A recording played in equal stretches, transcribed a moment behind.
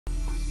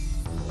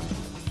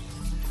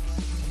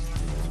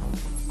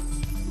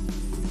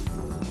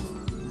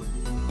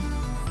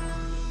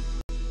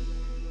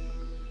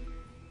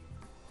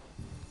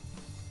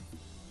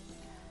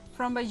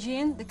From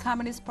Beijing, the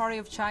Communist Party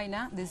of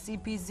China, the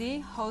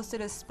CPC,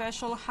 hosted a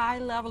special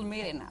high-level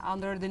meeting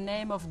under the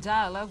name of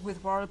Dialogue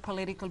with World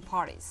Political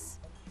Parties.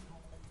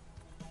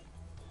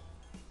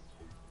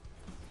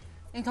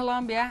 In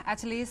Colombia,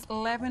 at least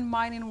 11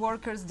 mining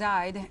workers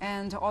died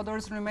and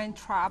others remain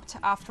trapped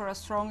after a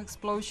strong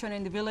explosion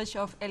in the village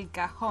of El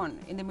Cajón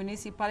in the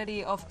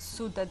municipality of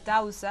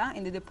Sutatausa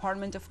in the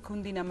department of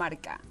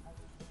Cundinamarca.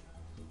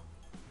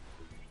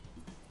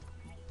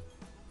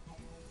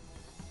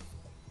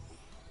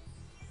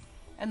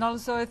 And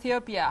also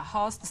Ethiopia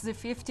hosts the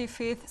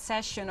 55th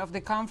session of the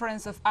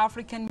Conference of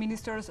African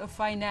Ministers of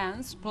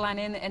Finance,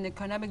 Planning and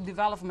Economic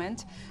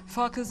Development,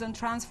 focused on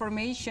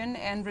transformation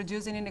and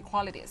reducing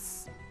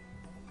inequalities.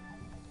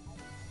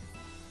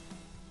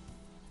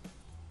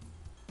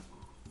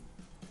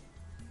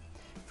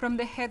 From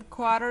the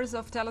headquarters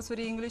of TeleSUR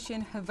English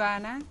in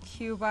Havana,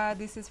 Cuba,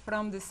 this is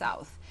From the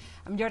South.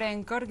 I'm your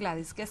anchor,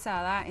 Gladys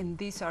Quesada, and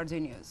these are the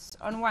news.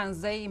 On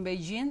Wednesday in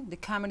Beijing, the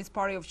Communist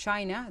Party of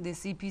China, the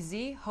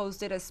CPC,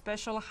 hosted a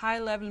special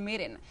high-level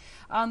meeting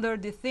under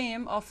the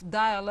theme of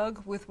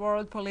Dialogue with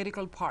World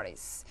Political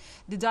Parties.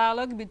 The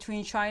dialogue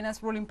between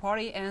China's ruling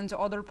party and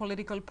other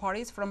political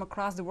parties from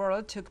across the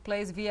world took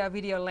place via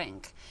video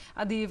link.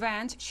 At the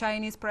event,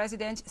 Chinese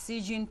President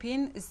Xi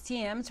Jinping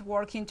esteemed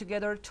working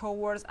together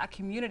towards a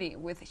community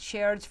with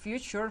shared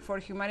future for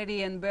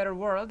humanity and better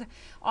world,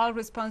 all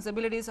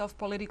responsibilities of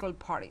political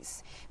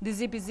parties. The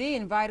CPC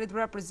invited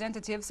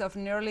representatives of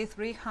nearly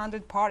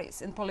 300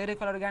 parties and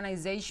political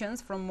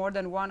organizations from more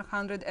than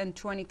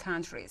 120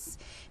 countries.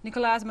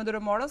 Nicolás Maduro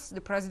Moros, the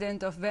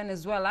president of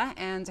Venezuela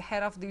and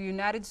head of the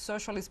United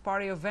Socialist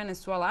Party of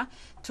Venezuela,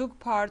 took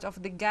part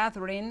of the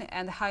gathering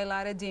and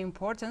highlighted the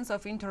importance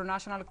of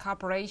international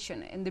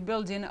cooperation in the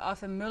building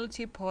of a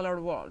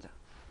multipolar world.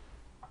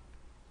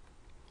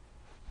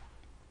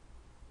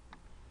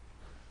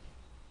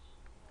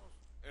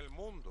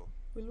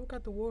 We look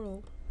at the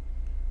world.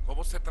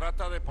 Cómo se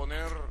trata de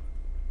poner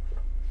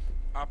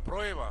a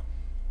prueba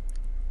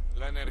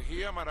la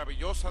energía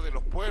maravillosa de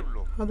los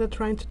pueblos. How they're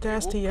trying to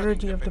test the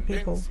energy of the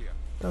people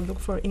that look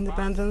for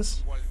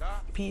independence,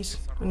 peace,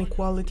 and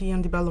equality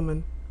and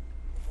development.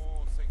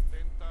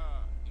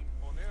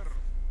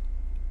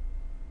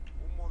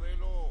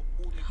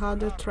 How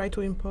they try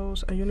to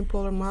impose a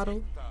unipolar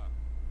model,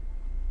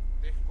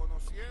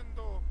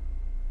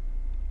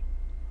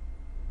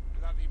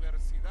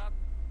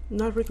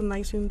 not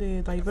recognizing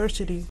the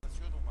diversity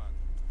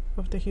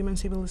of the human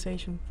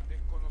civilization,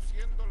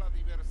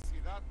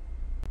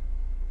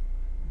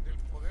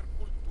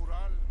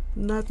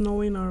 not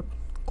knowing our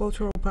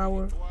cultural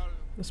power,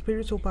 the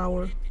spiritual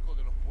power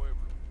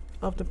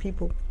of the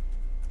people.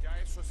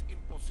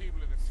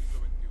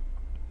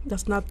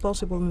 That's not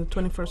possible in the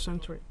 21st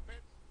century.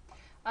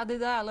 At the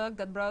dialogue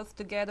that brought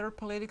together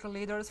political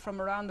leaders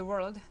from around the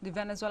world, the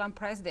Venezuelan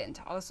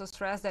president also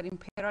stressed that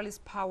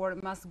imperialist power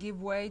must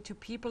give way to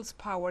people's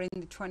power in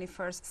the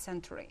 21st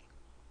century.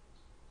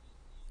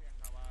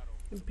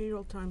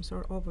 Imperial times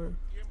are over.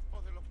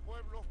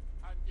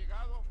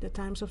 The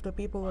times of the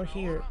people are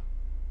here,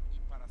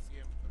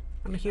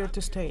 and here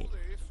to stay.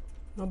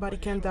 Nobody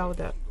can doubt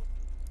that.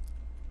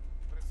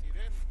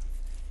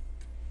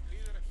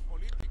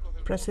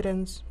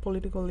 Presidents,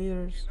 political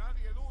leaders,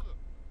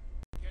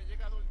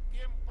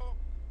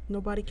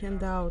 nobody can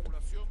doubt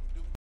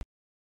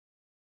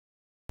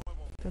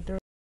that there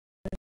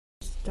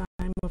is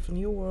time of a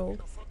new world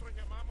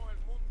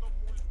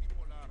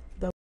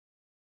that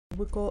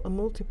we call a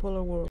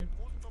multipolar world.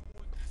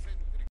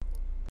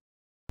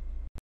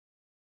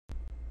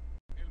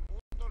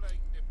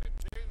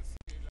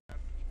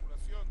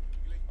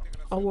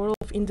 A world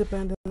of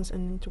independence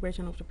and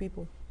integration of the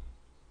people.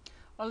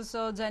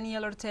 Also,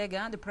 Daniel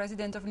Ortega, the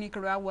president of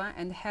Nicaragua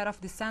and head of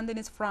the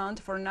Sandinist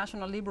Front for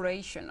National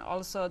Liberation,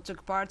 also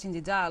took part in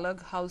the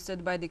dialogue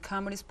hosted by the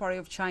Communist Party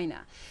of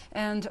China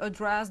and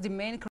addressed the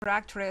main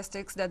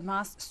characteristics that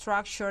must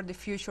structure the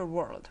future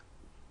world.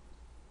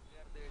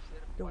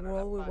 The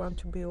world we want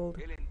to build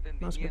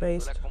must be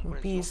based on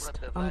peace,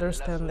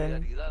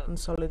 understanding, and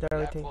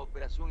solidarity,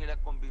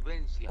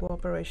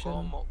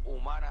 cooperation,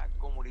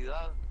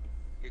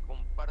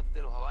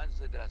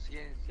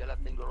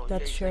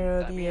 that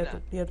share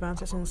the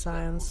advances in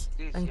science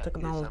and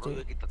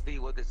technology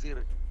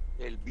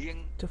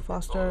to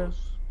foster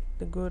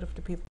the good of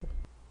the people.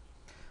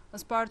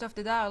 As part of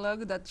the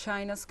dialogue that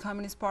China's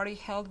Communist Party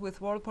held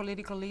with world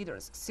political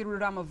leaders, Cyril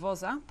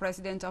Ramaphosa,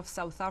 president of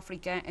South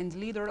Africa and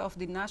leader of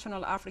the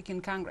National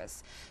African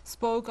Congress,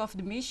 spoke of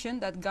the mission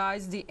that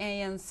guides the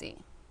ANC.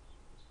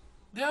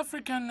 The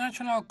African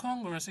National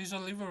Congress is a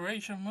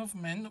liberation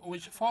movement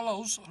which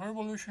follows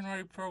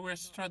revolutionary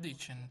progress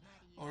tradition.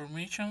 Our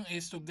mission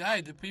is to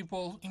guide the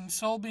people in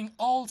solving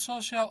all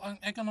social and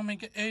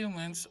economic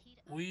ailments.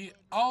 We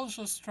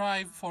also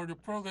strive for the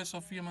progress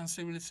of human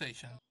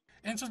civilization.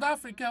 In South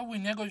Africa, we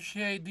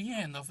negotiate the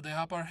end of the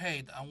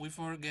apartheid and we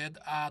forget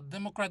a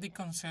democratic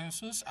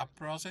consensus, a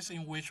process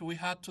in which we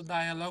had to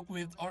dialogue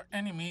with our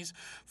enemies.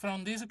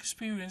 From this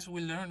experience, we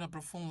learned a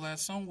profound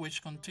lesson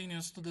which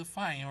continues to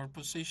define our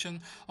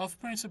position of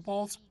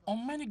principles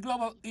on many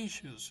global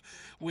issues,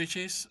 which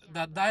is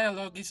that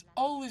dialogue is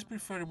always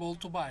preferable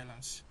to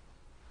violence.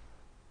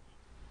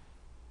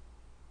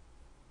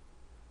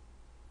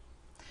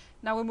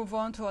 Now we move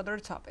on to other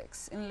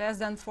topics. In less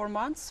than 4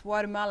 months,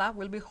 Guatemala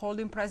will be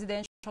holding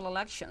presidential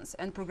elections,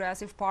 and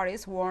progressive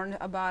parties warned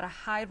about a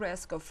high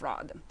risk of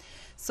fraud.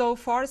 So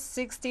far,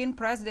 16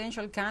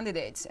 presidential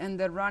candidates and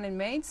their running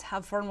mates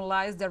have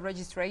formalized their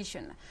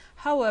registration.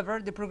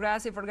 However, the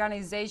progressive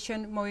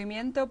organization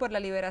Movimiento por la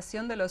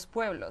Liberación de los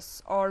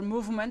Pueblos, or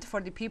Movement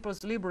for the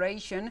People's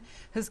Liberation,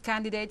 whose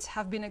candidates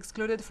have been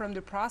excluded from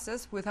the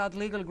process without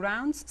legal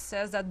grounds,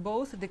 says that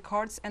both the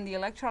courts and the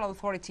electoral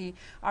authority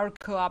are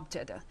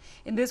co-opted.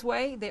 In this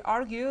way, they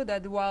argue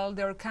that while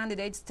their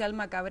candidates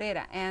Telma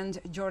Cabrera and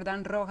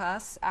Jordan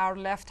Rojas are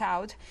left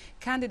out,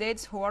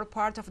 candidates who are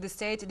part of the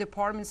State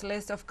Department's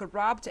list of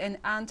corrupt and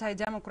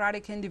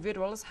anti-democratic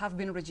individuals have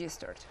been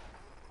registered.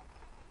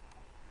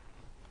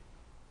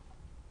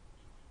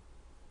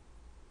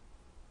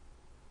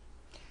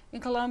 In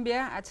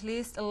Colombia, at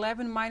least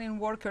 11 mining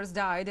workers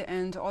died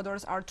and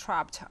others are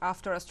trapped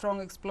after a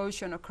strong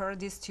explosion occurred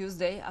this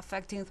Tuesday,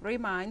 affecting 3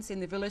 mines in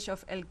the village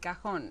of El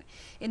Cajón,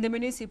 in the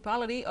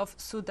municipality of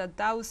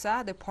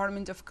Sutatausa,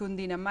 department of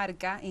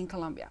Cundinamarca in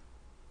Colombia.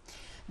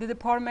 The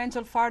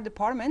departmental fire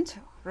department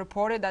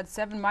reported that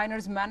 7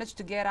 miners managed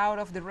to get out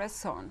of the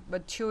risk zone,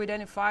 but 2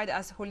 identified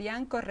as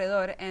Julián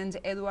Corredor and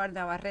Eduard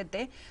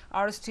Navarrete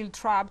are still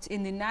trapped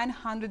in the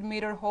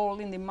 900-meter hole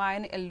in the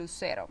mine El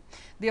Lucero.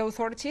 The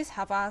authorities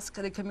have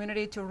asked the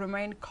community to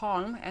remain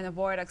calm and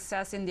avoid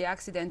accessing the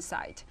accident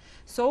site.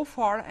 So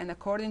far, and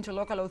according to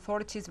local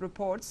authorities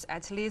reports,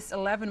 at least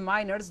 11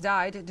 miners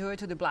died due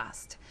to the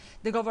blast.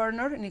 The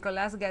governor,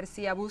 Nicolás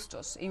García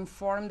Bustos,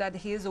 informed that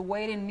he is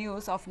awaiting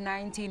news of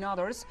 19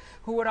 others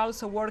who were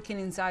also working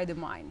inside the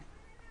mine.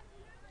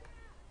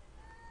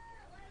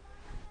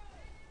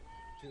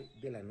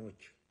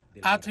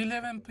 At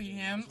 11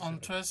 p.m. on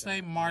Thursday,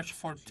 March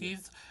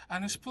 14th,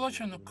 an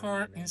explosion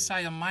occurred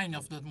inside a mine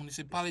of the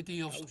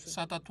municipality of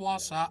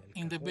Sutatausa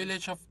in the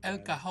village of El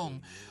Cajón.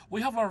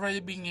 We have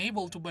already been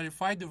able to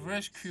verify the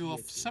rescue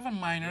of 7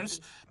 miners,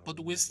 but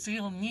we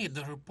still need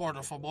the report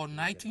of about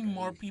 19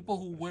 more people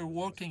who were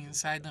working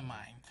inside the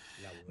mine.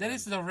 There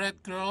is the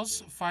Red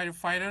Cross,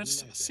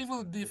 firefighters,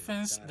 civil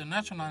defense, the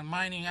National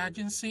Mining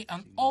Agency,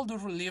 and all the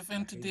relief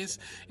entities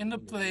in the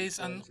place,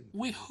 and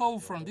we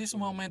hope from this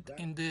moment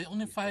in the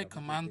Unified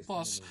Command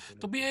Post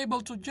to be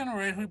able to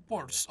generate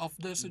reports of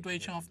the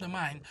situation of the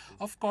mine,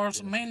 of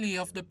course, mainly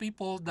of the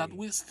people that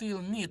we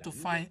still need to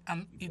find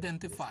and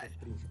identify.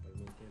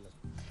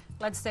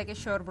 Let's take a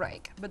short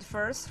break. But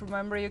first,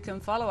 remember you can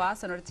follow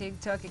us on our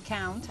TikTok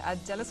account at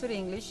TeleSUR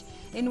English,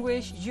 in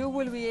which you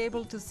will be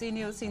able to see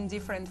news in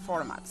different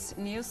formats,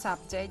 news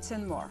updates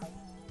and more.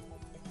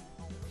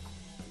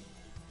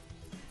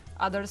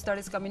 Other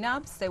stories coming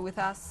up. Stay with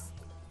us.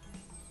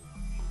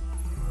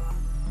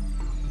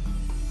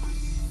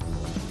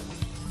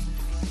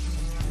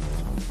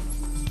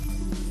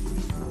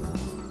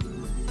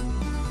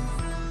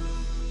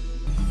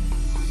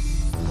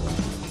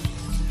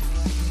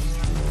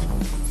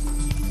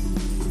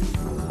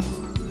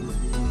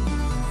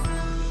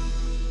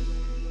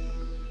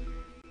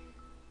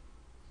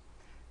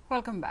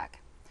 Welcome back.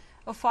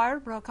 A fire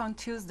broke on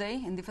Tuesday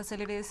in the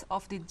facilities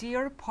of the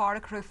Deer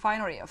Park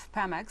refinery of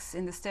Pemex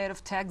in the state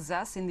of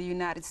Texas in the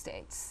United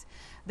States.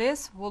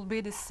 This will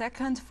be the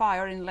second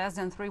fire in less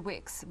than 3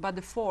 weeks, but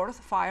the 4th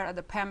fire at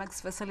the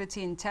Pemex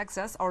facility in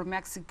Texas or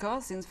Mexico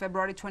since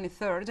February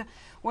 23rd,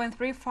 when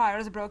 3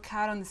 fires broke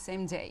out on the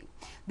same day.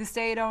 The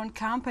state-owned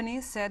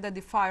company said that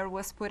the fire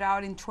was put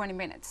out in 20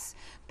 minutes.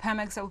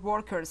 Pemex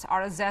workers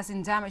are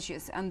assessing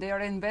damages and they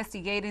are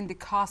investigating the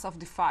cause of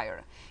the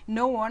fire.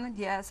 No one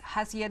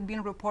has yet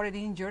been reported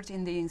injured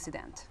in the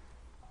incident.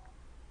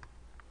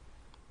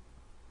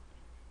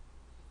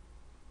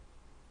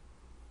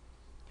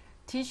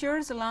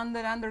 Teachers,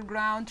 London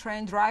Underground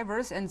train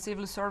drivers and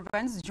civil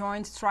servants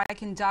joined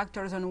striking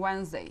doctors on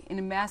Wednesday in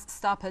a mass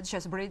stoppage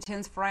as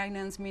Britain's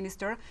finance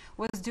minister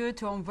was due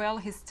to unveil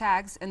his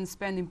tax and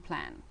spending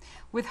plan.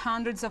 With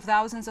hundreds of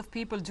thousands of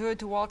people due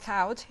to walk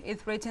out, it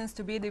threatens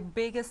to be the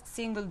biggest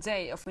single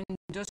day of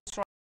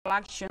industrial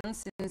action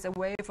since a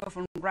wave of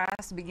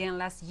unrest began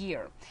last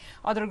year.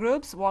 Other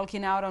groups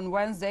walking out on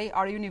Wednesday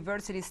are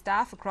university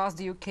staff across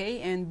the UK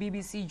and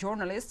BBC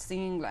journalists in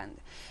England.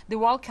 The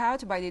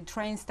walkout by the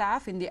train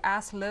staff in the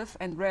ASLEF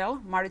and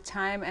Rail,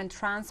 Maritime and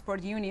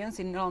Transport unions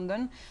in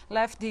London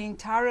left the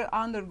entire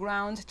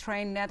underground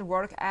train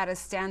network at a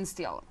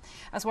standstill.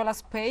 As well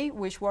as pay,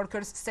 which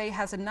workers say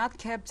has not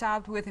kept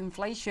up with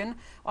inflation,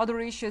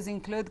 other issues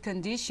include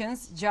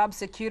conditions, job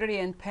security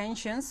and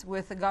pensions,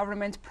 with the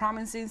government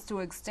promising to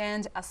extend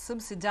a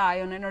subsidy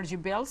on energy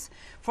bills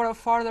for a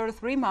further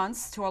 3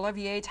 months to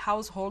alleviate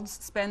households'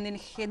 spending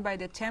hit by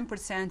the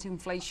 10%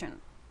 inflation.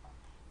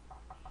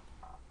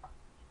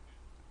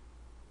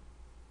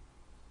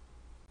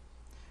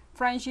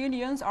 French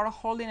unions are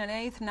holding an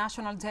 8th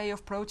national day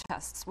of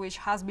protests, which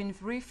has been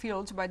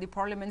refueled by the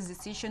parliament's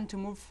decision to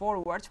move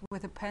forward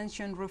with a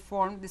pension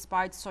reform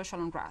despite social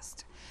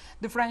unrest.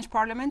 The French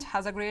parliament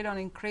has agreed on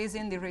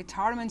increasing the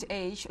retirement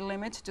age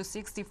limit to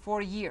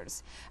 64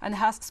 years and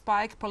has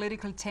spiked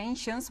political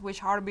tensions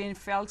which are being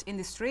felt in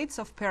the streets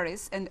of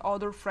Paris and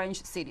other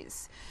French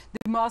cities.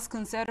 The most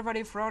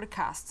conservative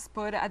forecasts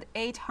put at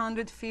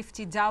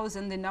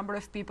 850,000 the number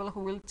of people who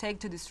will take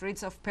to the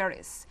streets of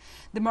Paris.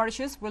 The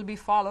marches will be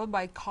followed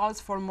by calls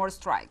for more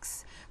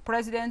strikes.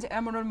 President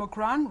Emmanuel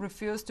Macron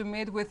refused to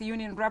meet with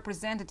union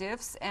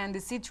representatives, and the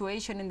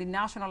situation in the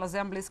National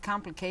Assembly is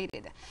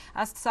complicated,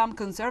 as some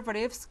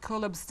conservatives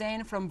could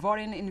abstain from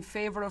voting in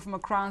favor of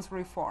Macron's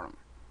reform.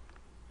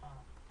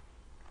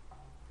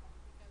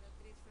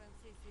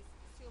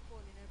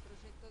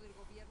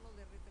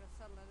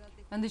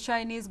 And the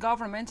Chinese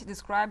government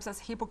describes as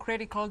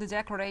hypocritical the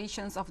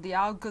declarations of the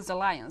AUKUS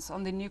alliance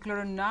on the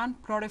nuclear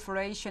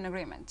non-proliferation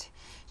agreement.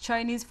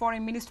 Chinese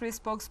Foreign Ministry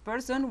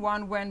spokesperson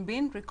Wang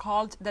Wenbin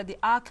recalled that the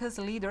AUKUS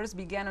leaders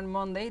began on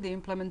Monday the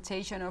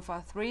implementation of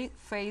a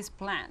three-phase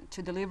plan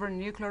to deliver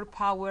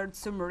nuclear-powered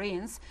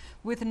submarines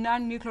with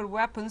non-nuclear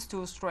weapons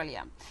to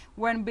Australia.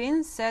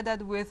 Wenbin said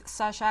that with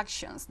such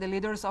actions, the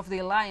leaders of the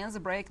alliance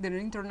break their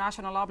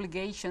international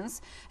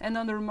obligations and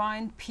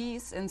undermine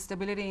peace and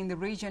stability in the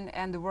region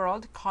and the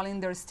world, calling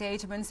their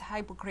statements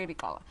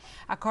hypocritical.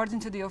 According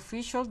to the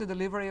official, the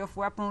delivery of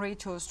weaponry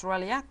to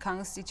Australia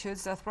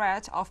constitutes a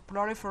threat of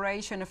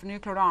proliferation of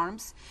nuclear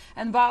arms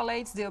and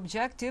violates the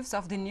objectives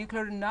of the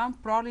Nuclear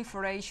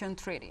Non-Proliferation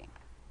Treaty.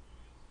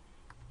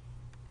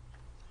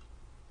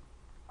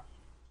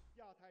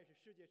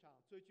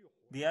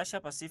 The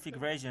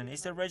Asia-Pacific region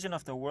is the region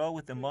of the world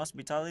with the most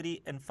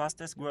vitality and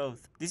fastest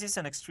growth. This is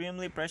an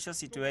extremely precious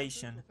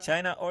situation.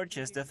 China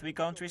urges the three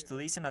countries to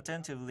listen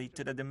attentively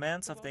to the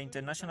demands of the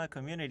international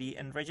community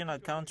and regional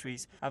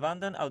countries,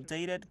 abandon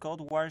outdated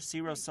Cold War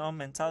zero-sum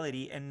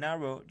mentality and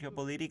narrow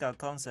geopolitical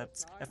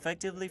concepts,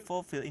 effectively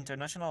fulfill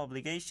international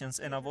obligations,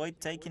 and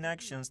avoid taking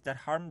actions that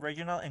harm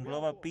regional and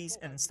global peace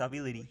and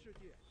stability.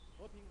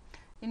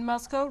 In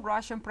Moscow,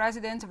 Russian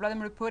President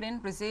Vladimir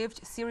Putin received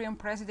Syrian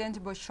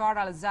President Bashar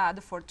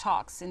al-Assad for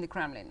talks in the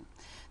Kremlin.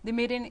 The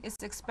meeting is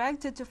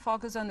expected to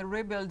focus on the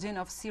rebuilding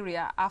of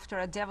Syria after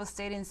a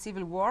devastating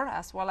civil war,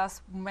 as well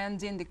as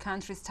mending the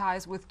country's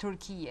ties with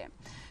Turkey.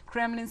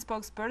 Kremlin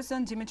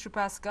spokesperson Dmitry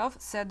Peskov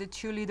said the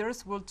two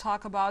leaders will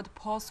talk about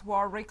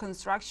post-war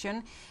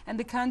reconstruction and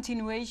the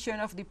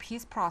continuation of the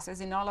peace process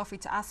in all of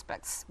its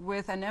aspects,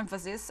 with an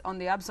emphasis on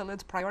the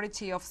absolute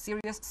priority of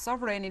Syria's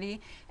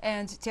sovereignty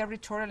and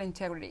territorial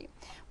integrity.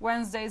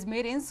 Wednesday's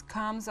meetings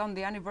comes on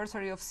the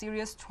anniversary of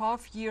Syria's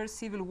 12-year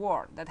civil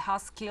war that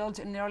has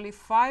killed nearly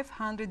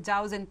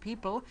 500,000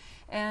 people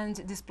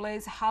and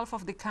displaced half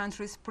of the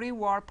country's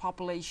pre-war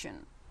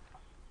population.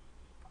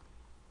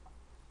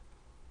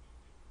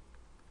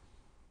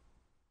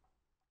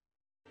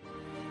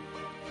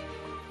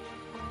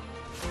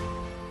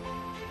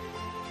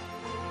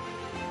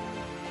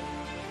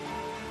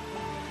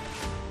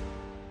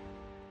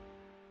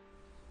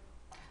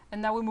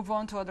 And now we move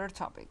on to other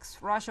topics.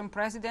 Russian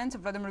President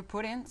Vladimir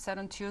Putin said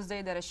on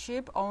Tuesday that a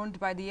ship owned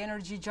by the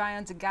energy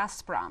giant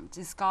Gazprom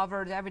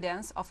discovered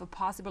evidence of a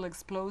possible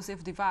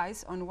explosive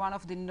device on one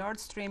of the Nord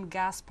Stream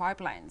gas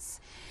pipelines.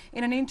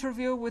 In an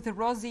interview with the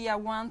Rossiya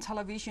 1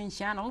 television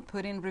channel,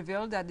 Putin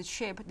revealed that the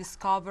ship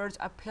discovered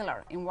a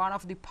pillar in one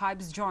of the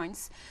pipe's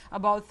joints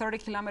about 30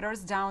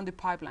 kilometers down the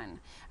pipeline.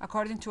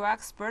 According to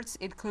experts,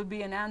 it could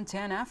be an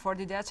antenna for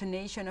the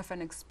detonation of an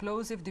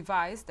explosive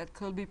device that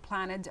could be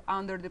planted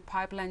under the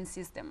pipeline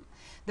system.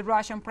 The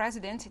Russian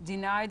president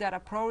denied that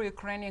a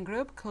pro-Ukrainian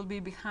group could be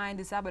behind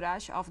the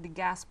sabotage of the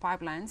gas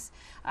pipelines,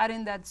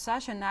 adding that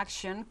such an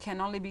action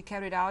can only be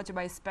carried out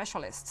by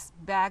specialists,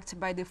 backed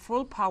by the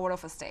full power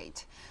of a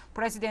state.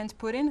 President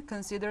Putin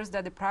considers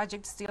that the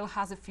project still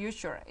has a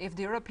future if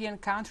the European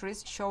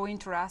countries show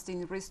interest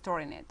in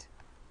restoring it.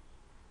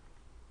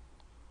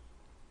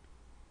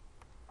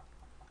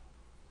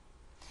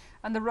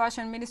 And the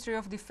Russian Ministry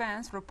of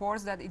Defense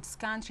reports that its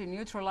country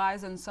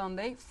neutralized on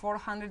Sunday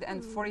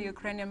 440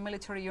 Ukrainian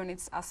military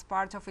units as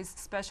part of its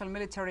special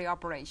military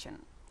operation.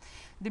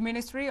 The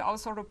ministry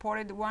also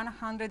reported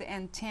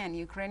 110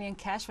 Ukrainian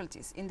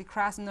casualties in the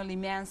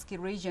Krasnolimansky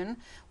region,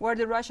 where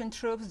the Russian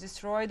troops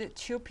destroyed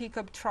 2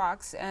 pickup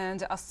trucks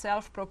and a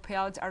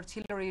self-propelled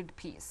artillery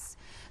piece.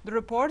 The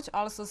report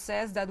also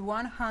says that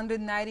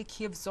 190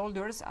 Kiev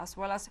soldiers, as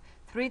well as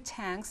 3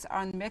 tanks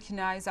and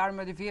mechanized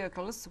armored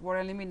vehicles, were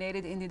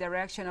eliminated in the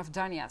direction of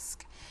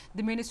Donetsk.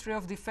 The Ministry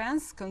of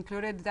Defense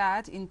concluded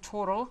that in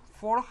total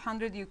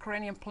 400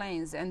 Ukrainian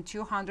planes and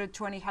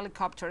 220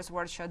 helicopters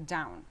were shot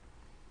down.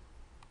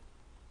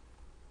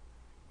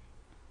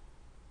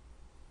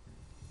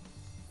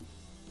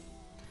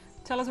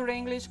 TeleSUR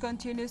English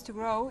continues to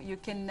grow. You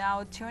can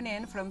now tune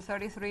in from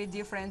 33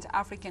 different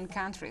African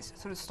countries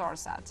through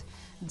StarSat.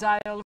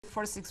 Dial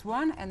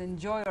 461 and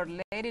enjoy our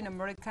Latin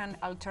American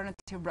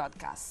alternative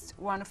broadcast.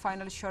 One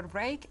final short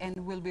break and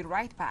we'll be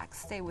right back.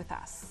 Stay with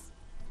us.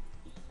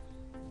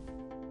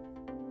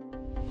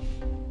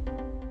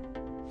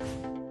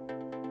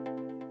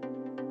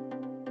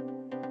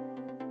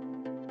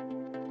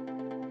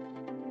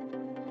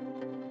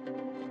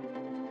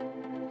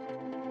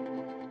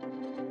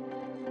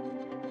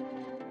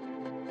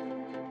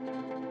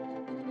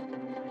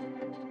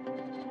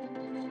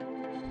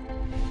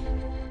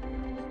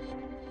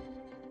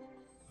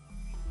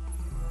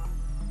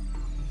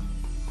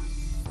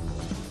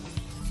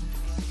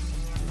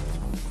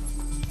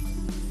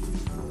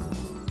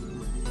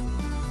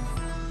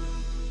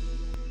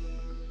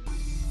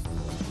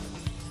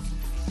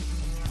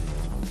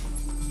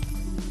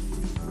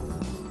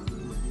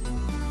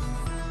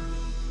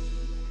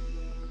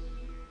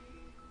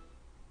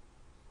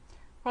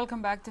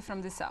 Welcome back to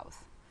From the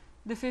South.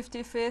 The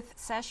 55th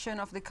session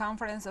of the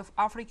Conference of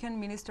African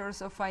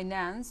Ministers of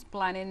Finance,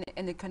 Planning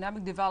and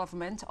Economic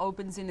Development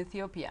opens in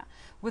Ethiopia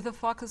with a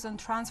focus on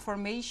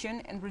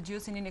transformation and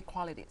reducing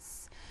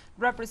inequalities.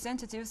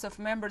 Representatives of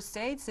member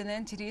states and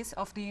entities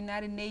of the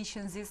United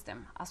Nations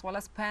system, as well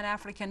as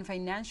Pan-African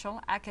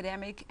financial,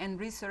 academic, and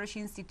research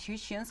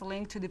institutions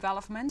linked to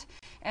development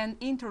and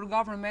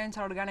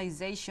intergovernmental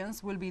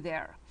organizations will be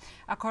there.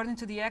 According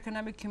to the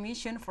Economic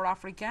Commission for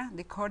Africa,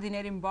 the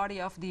coordinating body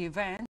of the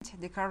event,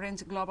 the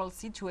current global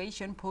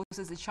situation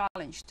poses a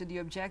challenge to the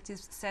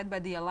objectives set by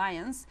the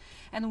alliance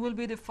and will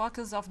be the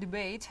focus of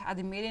debate at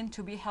the meeting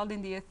to be held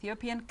in the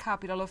Ethiopian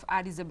capital of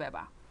Addis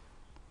Ababa.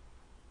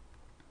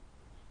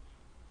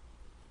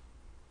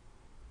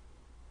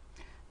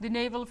 The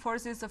naval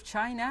forces of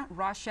China,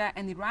 Russia,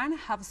 and Iran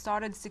have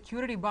started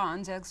security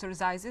bond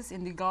exercises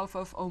in the Gulf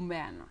of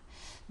Oman.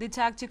 The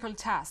tactical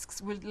tasks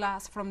will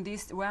last from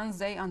this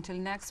Wednesday until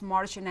next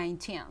March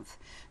 19th.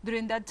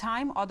 During that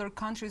time, other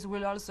countries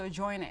will also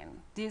join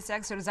in. These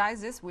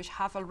exercises, which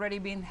have already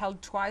been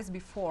held twice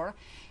before,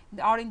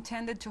 are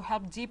intended to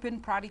help deepen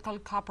practical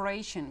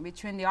cooperation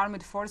between the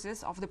armed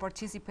forces of the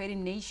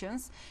participating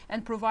nations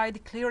and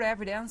provide clear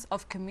evidence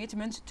of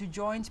commitment to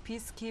joint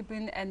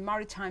peacekeeping and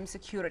maritime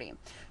security.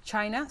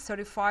 China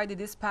certified the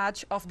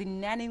dispatch of the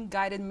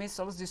Nanning-guided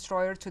missiles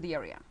destroyer to the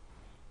area.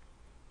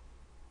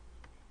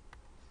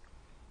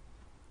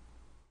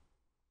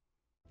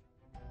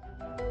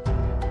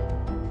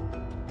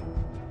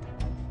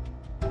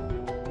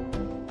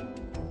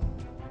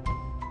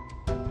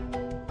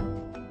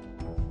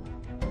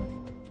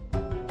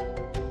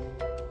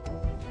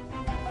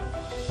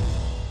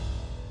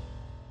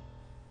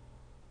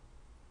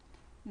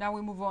 Now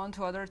we move on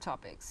to other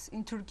topics.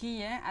 In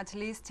Turkey, at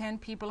least 10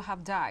 people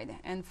have died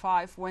and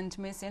 5 went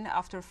missing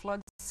after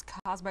floods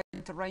caused by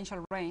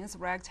torrential rains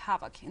wreaked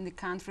havoc in the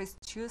country's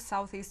 2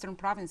 southeastern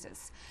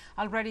provinces,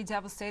 already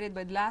devastated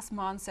by last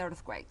month's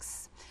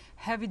earthquakes.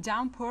 Heavy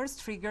downpours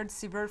triggered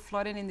severe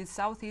flooding in the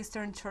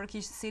southeastern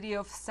Turkish city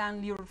of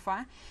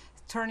Şanlıurfa,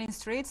 turning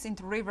streets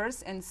into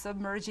rivers and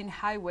submerging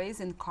highways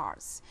and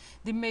cars.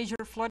 The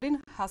major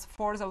flooding has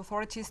forced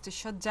authorities to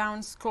shut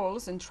down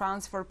schools and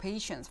transfer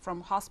patients from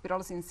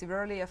hospitals in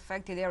severely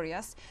affected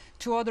areas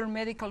to other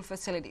medical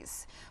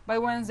facilities. By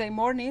Wednesday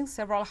morning,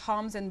 several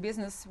homes and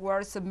businesses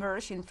were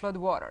submerged in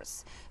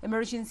floodwaters.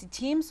 Emergency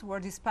teams were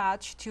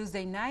dispatched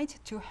Tuesday night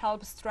to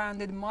help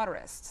stranded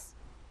motorists.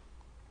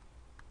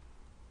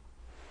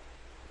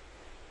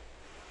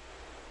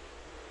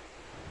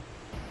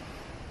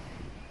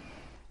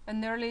 And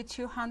nearly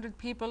 200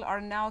 people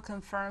are now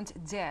confirmed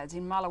dead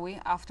in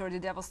Malawi after the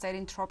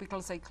devastating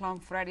tropical cyclone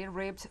Freddy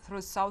ripped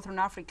through southern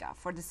Africa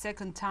for the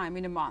second time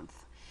in a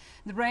month.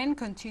 The rain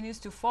continues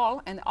to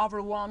fall and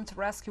overwhelmed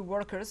rescue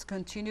workers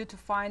continue to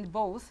find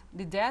both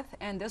the dead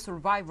and the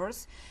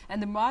survivors, and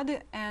the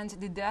mud and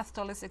the death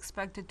toll is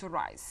expected to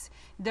rise.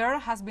 There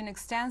has been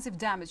extensive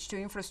damage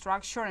to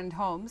infrastructure and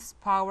homes.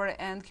 Power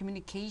and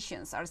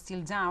communications are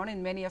still down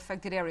in many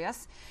affected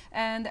areas,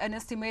 and an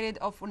estimated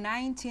of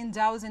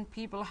 19,000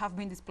 people have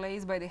been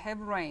displaced by the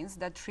heavy rains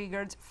that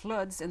triggered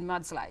floods and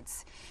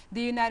mudslides.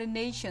 The United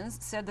Nations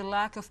said the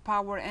lack of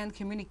power and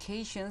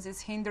communications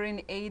is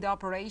hindering aid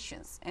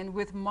operations, and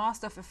with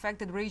most of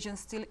affected regions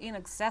still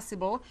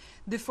inaccessible,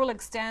 the full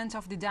extent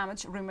of the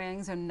damage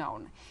remains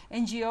unknown.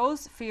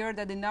 NGOs fear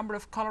that the number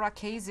of cholera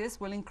cases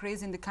will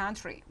increase in the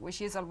country,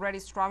 which is already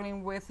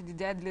struggling with the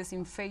deadliest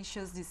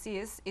infectious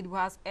disease it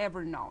has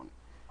ever known.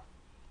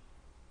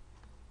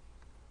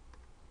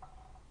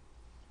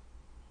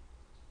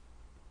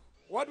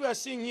 What we are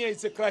seeing here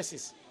is a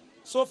crisis.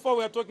 So far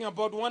we are talking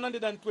about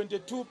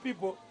 122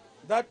 people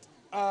that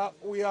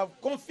we have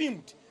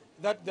confirmed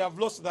that they have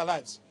lost their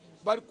lives,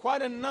 but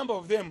quite a number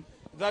of them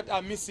that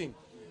are missing.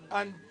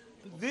 And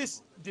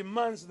this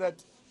demands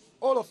that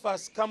all of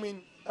us come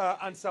in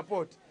and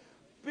support.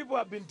 People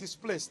have been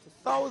displaced,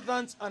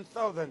 thousands and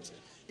thousands,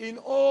 in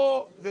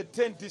all the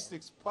 10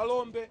 districts,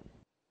 Palombe.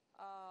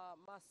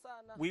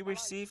 We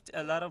received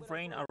a lot of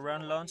rain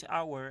around lunch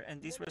hour,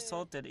 and this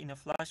resulted in a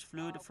flash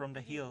flood from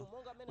the hill,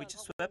 which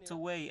swept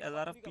away a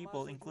lot of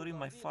people, including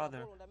my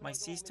father, my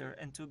sister,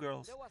 and 2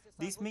 girls.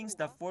 This means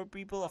that 4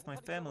 people of my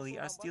family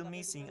are still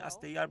missing as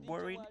they are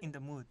buried in the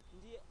mud.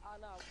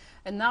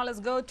 And now let's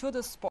go to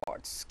the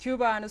sports.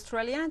 Cuba and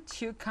Australia,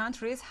 2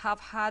 countries, have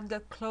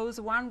had close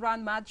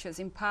one-round matches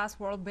in past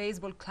World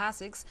Baseball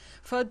Classics,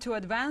 fought to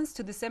advance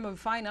to the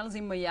semifinals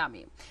in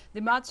Miami.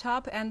 The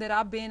matchup ended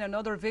up being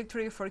another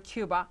victory for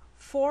Cuba,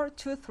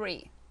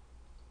 4-3.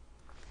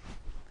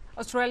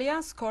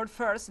 Australia scored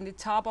first in the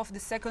top of the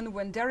second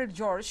when Derek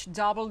George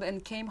doubled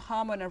and came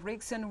home on a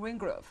Rickson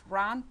Wingrove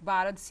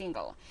run-batted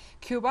single.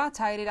 Cuba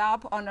tied it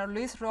up on a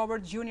Luis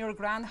Robert Jr.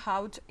 ground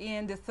out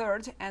in the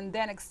third and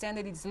then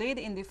extended its lead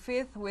in the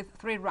fifth with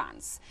 3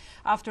 runs.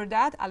 After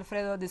that,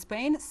 Alfredo de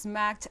Spain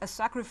smacked a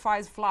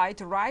sacrifice fly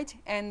to right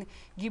and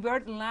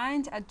Gilbert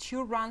lined a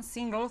 2-run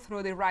single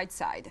through the right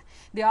side.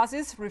 The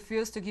Aussies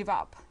refused to give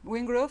up.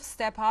 Wingrove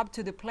stepped up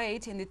to the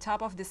plate in the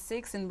top of the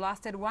 6th and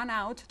blasted one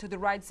out to the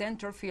right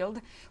center field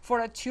settled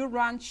for a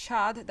 2-run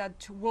shot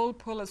that will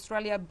pull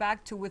Australia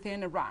back to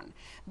within a run.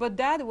 But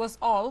that was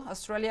all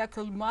Australia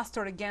could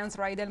muster against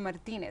Raidel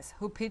Martinez,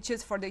 who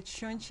pitches for the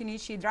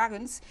Chunchinichi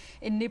Dragons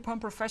in Nippon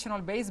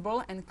Professional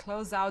Baseball and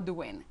closed out the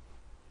win.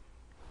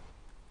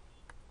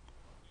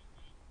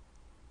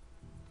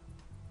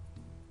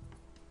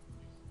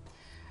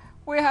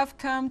 We have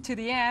come to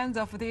the end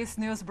of this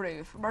news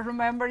brief, but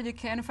remember you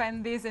can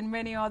find this and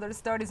many other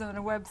stories on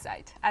our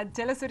website at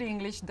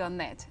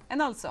telesurenglish.net.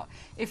 And also,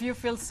 if you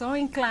feel so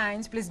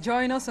inclined, please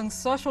join us on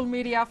social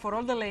media for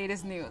all the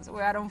latest news. We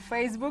are on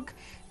Facebook,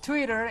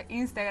 Twitter,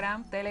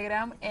 Instagram,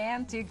 Telegram,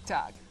 and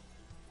TikTok.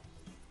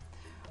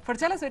 For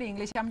TeleSUR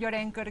English, I'm your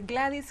anchor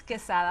Gladys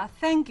Quesada.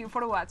 Thank you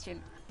for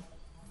watching.